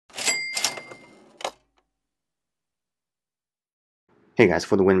Hey guys,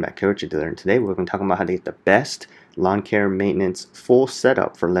 for the Win Back Coach Dealer, and today we're going to talk about how to get the best lawn care maintenance full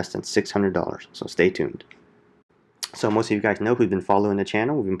setup for less than $600. So stay tuned. So most of you guys know who've been following the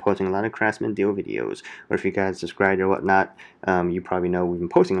channel, we've been posting a lot of Craftsman deal videos, or if you guys subscribed or whatnot, you probably know we've been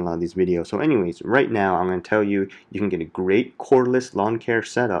posting a lot of these videos. So anyways, right now I'm going to tell you can get a great cordless lawn care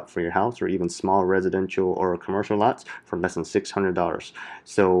setup for your house or even small residential or commercial lots for less than $600.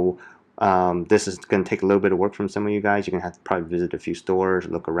 So this is going to take a little bit of work from some of you guys. You're going to have to probably visit a few stores,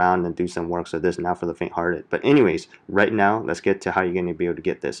 look around, and do some work. So this is not for the faint-hearted. But anyways, right now, let's get to how you're going to be able to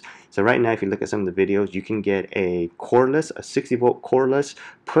get this. So right now, if you look at some of the videos, you can get a cordless, a 60-volt cordless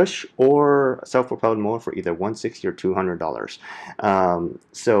push or self-propelled mower for either $160 or $200.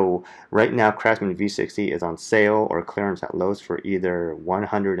 So right now, Craftsman V60 is on sale or clearance at Lowe's for either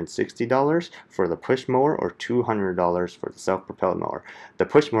 $160 for the push mower or $200 for the self-propelled mower. The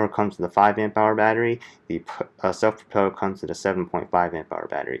push mower comes with a 5 amp hour battery. The self-propelled comes with a 7.5 amp hour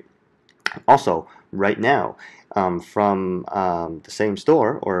battery. Also, right now, from the same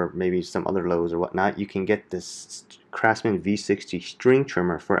store or maybe some other Lowe's or whatnot, you can get this Craftsman V60 string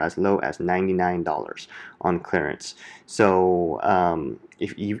trimmer for as low as $99 on clearance. So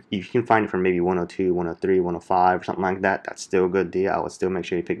if you can find it for maybe 102, 103, 105 or something like that, that's still a good deal. I would still make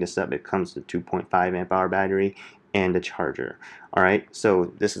sure you pick this up. It comes with a 2.5 amp hour battery and a charger. Alright,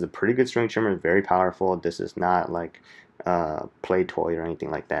 so this is a pretty good string trimmer, very powerful. This is not like play toy or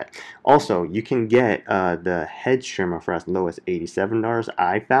anything like that. Also, you can get the hedge trimmer for as low as $87.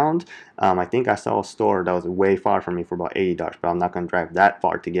 I found I think I saw a store that was way far from me for about $80, but I'm not going to drive that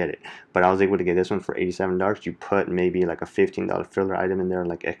far to get it. But I was able to get this one for $87. You put maybe like a $15 filler item in there,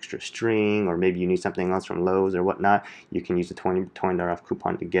 like extra string, or maybe you need something else from Lowe's or whatnot. You can use the $20 off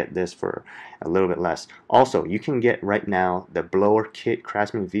coupon to get this for a little bit less. Also, you can get right now the blower kit,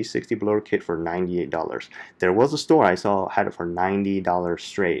 Craftsman V60 blower kit for $98. There was a store I saw had it for $90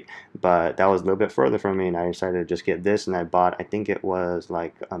 straight, but that was a little bit further from me, and I decided to just get this, and I bought, I think it was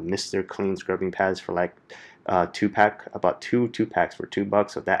like a Mr. Clean scrubbing pads for like about two packs for $2.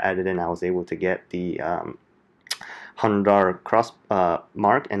 So that added in, I was able to get the $100 cross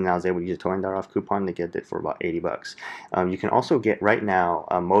mark, and I was able to use a $20 off coupon to get it for about $80. You can also get right now,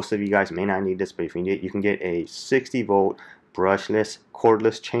 most of you guys may not need this, but if you need it, you can get a 60-volt brushless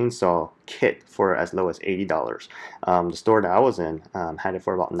cordless chainsaw kit for as low as $80. The store that I was in had it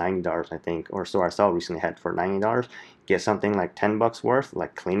for about $90, I think, or store I saw recently had it for $90. Get something like $10 worth,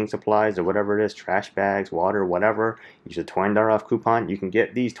 like cleaning supplies or whatever it is, trash bags, water, whatever. Use a $20 off coupon. You can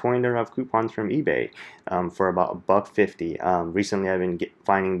get these $20 off coupons from eBay for about $1.50. Recently, I've been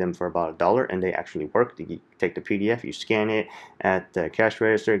finding them for about $1, and they actually work. You take the PDF, you scan it at the cash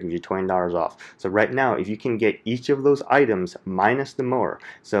register, it gives you $20 off. So right now, if you can get each of those items minus the mower,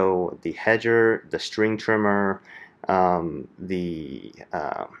 so the hedger, the string trimmer, the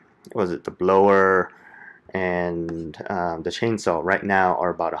blower, and the chainsaw right now are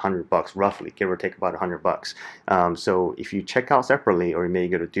about $100 roughly, give or take about $100. So if you check out separately, or you may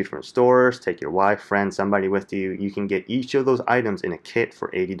go to different stores, take your wife, friend, somebody with you, you can get each of those items in a kit for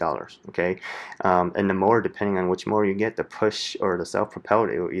 $80. Okay, and the mower, depending on which mower you get, the push or the self-propelled,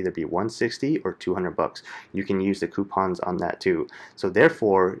 it will either be $160 or $200. You can use the coupons on that too. So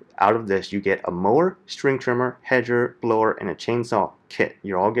therefore, out of this, you get a mower, string trimmer, hedger, blower, and a chainsaw kit.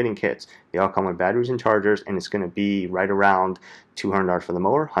 You're all getting kits. They all come with batteries and chargers, and it's going to be right around $200 for the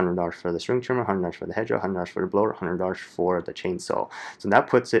mower, $100 for the string trimmer, $100 for the hedger, $100 for the blower, $100 for the chainsaw. So that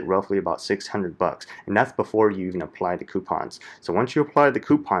puts it roughly about $600, and that's before you even apply the coupons. So once you apply the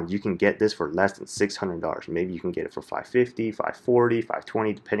coupons, you can get this for less than $600. Maybe you can get it for $550, $540,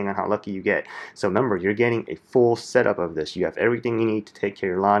 $520, depending on how lucky you get. So remember, you're getting a full setup of this. You have everything you need to take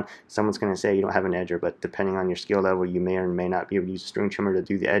care of your lawn. Someone's going to say you don't have an edger, but depending on your skill level, you may or may not be able to use a string trimmer to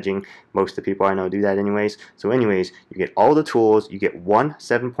do the edging. Most of the people I know do that anyways. So anyways, you get all the tools. You get one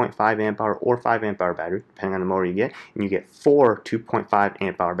 7.5 amp hour or 5 amp hour battery, depending on the motor you get, and you get 4 2.5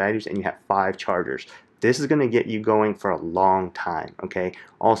 amp hour batteries, and you have 5 chargers. This is going to get you going for a long time. Okay.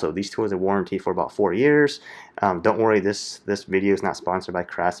 Also, these tools are warranted for about 4 years. Don't worry, this video is not sponsored by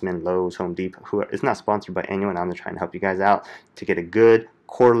Craftsman, Lowe's, Home Depot. It's not sponsored by anyone. I'm just trying to help you guys out to get a good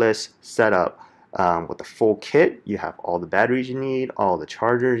cordless setup. With the full kit, you have all the batteries you need, all the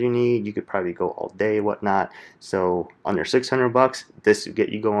chargers you need. You could probably go all day, whatnot. So under $600, this will get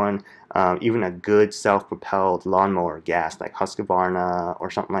you going. Even a good self-propelled lawnmower, gas, like Husqvarna or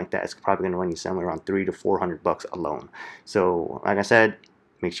something like that, it's probably going to run you somewhere around $300 to $400 alone. So like I said,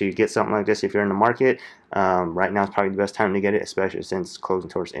 make sure you get something like this if you're in the market. Right now is probably the best time to get it, especially since it's closing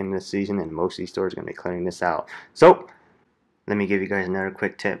towards the end of the season, and most of these stores are going to be clearing this out. So Let me give you guys another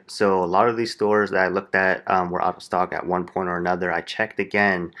quick tip. So a lot of these stores that I looked at were out of stock at one point or another. I checked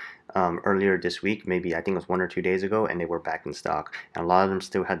again earlier this week, maybe I think it was 1 or 2 days ago, and they were back in stock. And a lot of them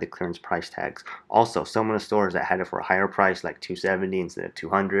still had the clearance price tags. Also, some of the stores that had it for a higher price, like 270 instead of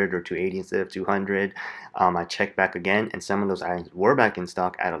 200 or 280 instead of 200, I checked back again, and some of those items were back in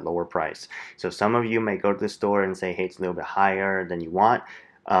stock at a lower price. So some of you may go to the store and say, hey, it's a little bit higher than you want.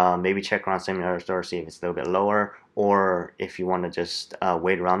 Maybe check around some of the other stores, see if it's a little bit lower, or if you want to just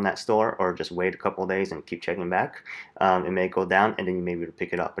wait around that store, or just wait a couple of days and keep checking back. It may go down, and then you may be able to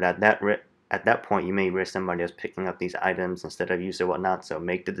pick it up. But at that point, you may risk somebody else picking up these items instead of you, so whatnot. So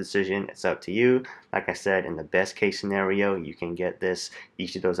make the decision. It's up to you. Like I said, in the best case scenario, you can get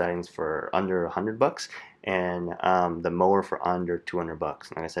each of those items for under $100, and the mower for under $200.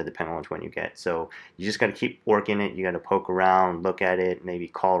 Like I said, depending on which one you get. So you just got to keep working it. You got to poke around, look at it, maybe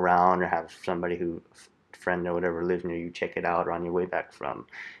call around, or have somebody friend or whatever lives near you check it out, or on your way back from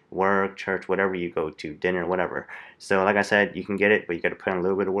work, church, whatever you go to, dinner, whatever. So like I said, you can get it, but you got to put in a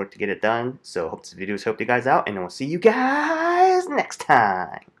little bit of work to get it done. So hope this video has helped you guys out, and we'll see you guys next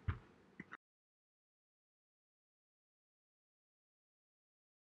time.